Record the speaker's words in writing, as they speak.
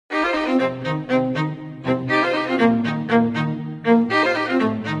This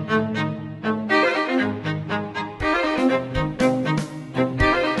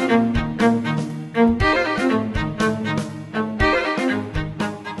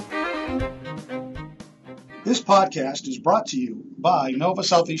podcast is brought to you by Nova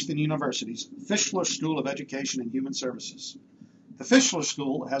Southeastern University's Fischler School of Education and Human Services. The Fischler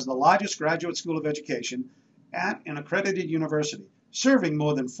School has the largest graduate school of education at an accredited university, serving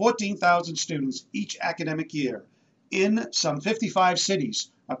more than 14,000 students each academic year in some 55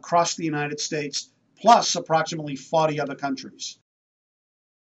 cities across the United States, plus approximately 40 other countries.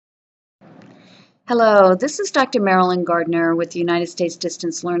 Hello, this is Dr. Marilyn Gardner with the United States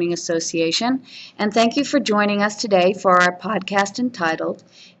Distance Learning Association, and thank you for joining us today for our podcast entitled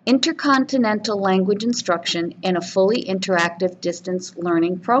Intercontinental Language Instruction in a Fully Interactive Distance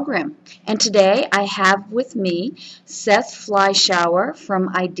Learning Program. And today I have with me Seth Fleischauer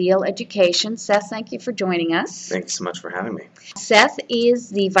from Ideal Education. Seth, thank you for joining us. Thanks so much for having me. Seth is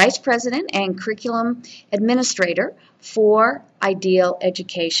the Vice President and Curriculum Administrator for Ideal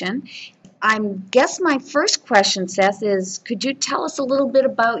Education. I guess my first question, Seth, is could you tell us a little bit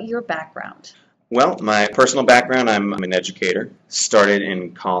about your background? Well, my personal background, I'm an educator. Started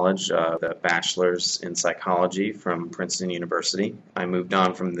in college, the bachelor's in psychology from Princeton University. I moved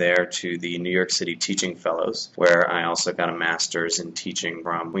on from there to the New York City Teaching Fellows, where I also got a master's in teaching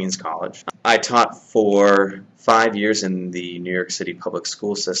from Queens College. I taught for 5 years in the New York City public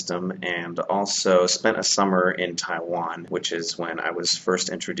school system and also spent a summer in Taiwan, which is when I was first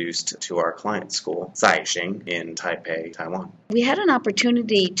introduced to our client school, Caixing, in Taipei, Taiwan. We had an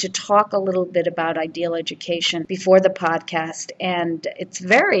opportunity to talk a little bit about Ideal Education before the podcast, and it's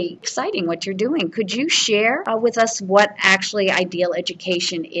very exciting what you're doing. Could you share with us what actually Ideal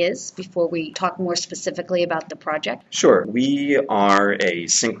Education is before we talk more specifically about the project? Sure. We are a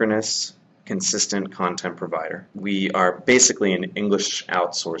synchronous, consistent content provider. We are basically an English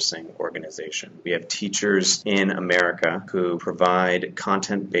outsourcing organization. We have teachers in America who provide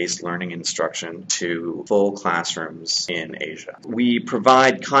content-based learning instruction to full classrooms in Asia. We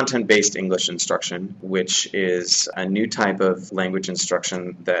provide content-based English instruction, which is a new type of language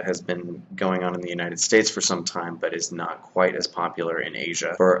instruction that has been going on in the United States for some time, but is not quite as popular in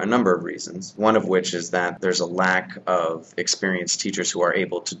Asia for a number of reasons. One of which is that there's a lack of experienced teachers who are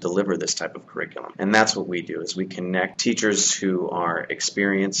able to deliver this type of curriculum. And that's what we do, is we connect teachers who are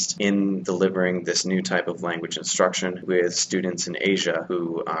experienced in delivering this new type of language instruction with students in Asia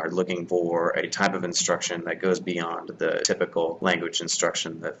who are looking for a type of instruction that goes beyond the typical language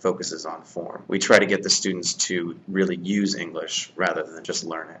instruction that focuses on form. We try to get the students to really use English rather than just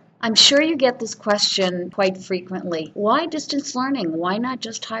learn it. I'm sure you get this question quite frequently. Why distance learning? Why not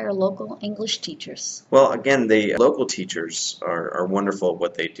just hire local English teachers? Well, again, the local teachers are wonderful at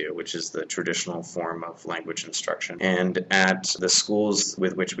what they do, which is the traditional form of language instruction. And at the schools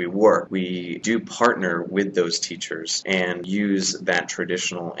with which we work, we do partner with those teachers and use that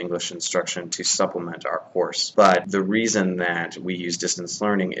traditional English instruction to supplement our course. But the reason that we use distance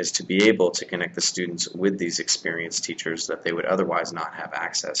learning is to be able to connect the students with these experienced teachers that they would otherwise not have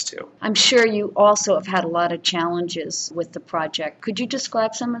access to. I'm sure you also have had a lot of challenges with the project. Could you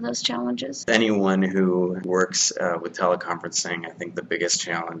describe some of those challenges? Anyone who works with teleconferencing, I think the biggest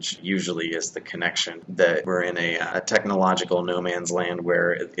challenge usually is the connection. That we're in a technological no man's land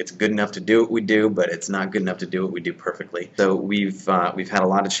where it's good enough to do what we do, but it's not good enough to do what we do perfectly. So we've had a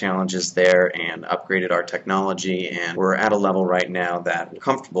lot of challenges there and upgraded our technology, and we're at a level right now that we're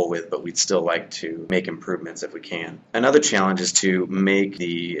comfortable with, but we'd still like to make improvements if we can. Another challenge is to make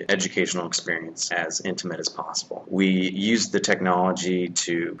the educational experience as intimate as possible. We use the technology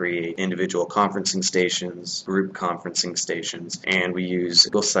to create individual conferencing stations, group conferencing stations, and we use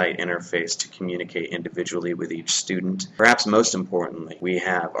Google Site interface to communicate individually with each student. Perhaps most importantly, we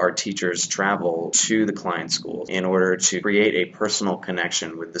have our teachers travel to the client schools in order to create a personal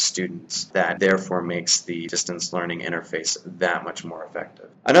connection with the students that therefore makes the distance learning interface that much more effective.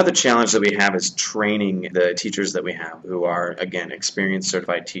 Another challenge that we have is training the teachers that we have who are, again, experienced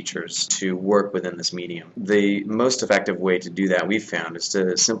certified teachers to work within this medium. The most effective way to do that, we've found, is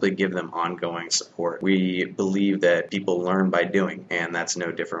to simply give them ongoing support. We believe that people learn by doing, and that's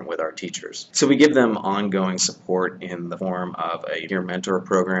no different with our teachers. So we give them ongoing support in the form of a peer mentor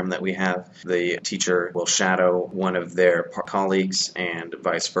program that we have. The teacher will shadow one of their colleagues and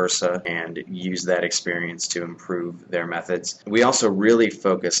vice versa and use that experience to improve their methods. We also really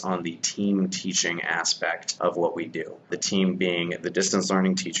focus on the team teaching aspect of what we do. The team being the distance learning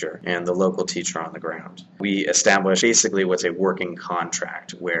learning teacher and the local teacher on the ground. We establish basically what's a working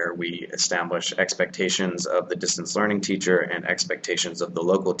contract where we establish expectations of the distance learning teacher and expectations of the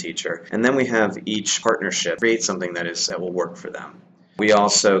local teacher, and then we have each partnership create something that will work for them. We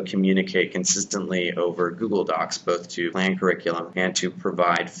also communicate consistently over Google Docs, both to plan curriculum and to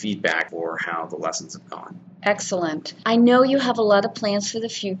provide feedback for how the lessons have gone. Excellent. I know you have a lot of plans for the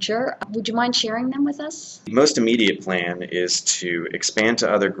future. Would you mind sharing them with us? The most immediate plan is to expand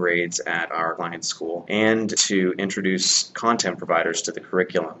to other grades at our client school and to introduce content providers to the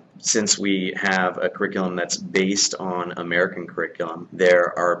curriculum. Since we have a curriculum that's based on American curriculum,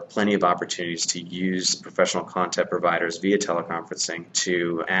 there are plenty of opportunities to use professional content providers via teleconferencing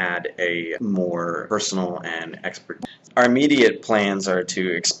to add a more personal and expert. Our immediate plans are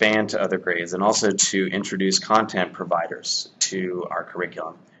to expand to other grades and also to introduce content providers to our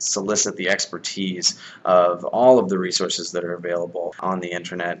curriculum, solicit the expertise of all of the resources that are available on the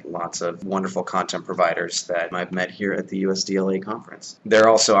internet, lots of wonderful content providers that I've met here at the USDLA conference. There are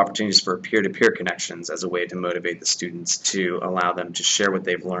also opportunities for peer-to-peer connections as a way to motivate the students, to allow them to share what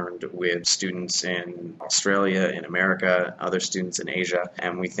they've learned with students in Australia, in America, other students in Asia,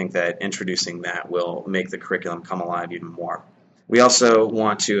 and we think that introducing that will make the curriculum come alive even more. We also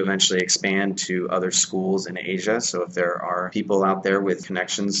want to eventually expand to other schools in Asia, so if there are people out there with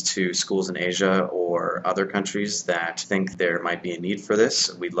connections to schools in Asia or other countries that think there might be a need for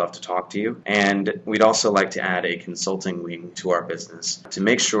this, we'd love to talk to you. And we'd also like to add a consulting wing to our business to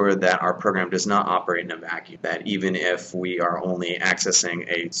make sure that our program does not operate in a vacuum, that even if we are only accessing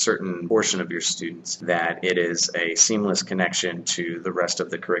a certain portion of your students, that it is a seamless connection to the rest of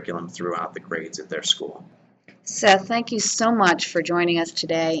the curriculum throughout the grades at their school. Seth, thank you so much for joining us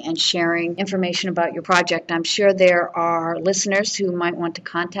today and sharing information about your project. I'm sure there are listeners who might want to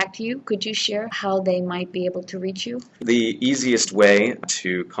contact you. Could you share how they might be able to reach you? The easiest way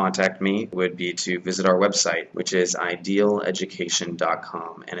to contact me would be to visit our website, which is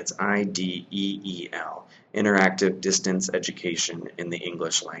idealeducation.com, and it's IDEEL. Interactive Distance Education in the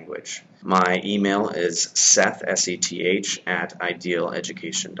English language. My email is Seth, S-E-T-H, at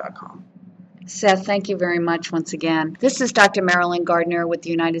idealeducation.com. Seth, thank you very much once again. This is Dr. Marilyn Gardner with the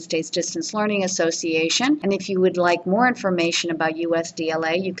United States Distance Learning Association, and if you would like more information about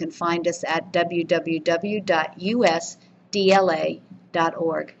USDLA, you can find us at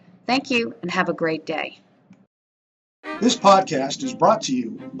www.usdla.org. Thank you, and have a great day. This podcast is brought to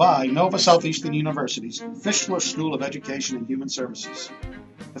you by Nova Southeastern University's Fischler School of Education and Human Services.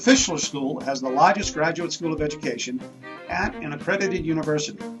 The Fischler School has the largest graduate school of education at an accredited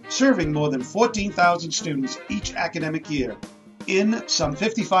university, serving more than 14,000 students each academic year in some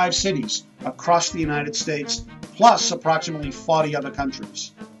 55 cities across the United States, plus approximately 40 other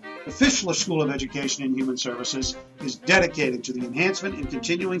countries. The Fischler School of Education and Human Services is dedicated to the enhancement and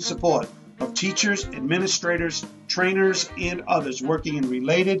continuing support of teachers, administrators, trainers, and others working in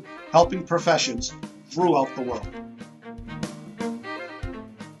related helping professions throughout the world.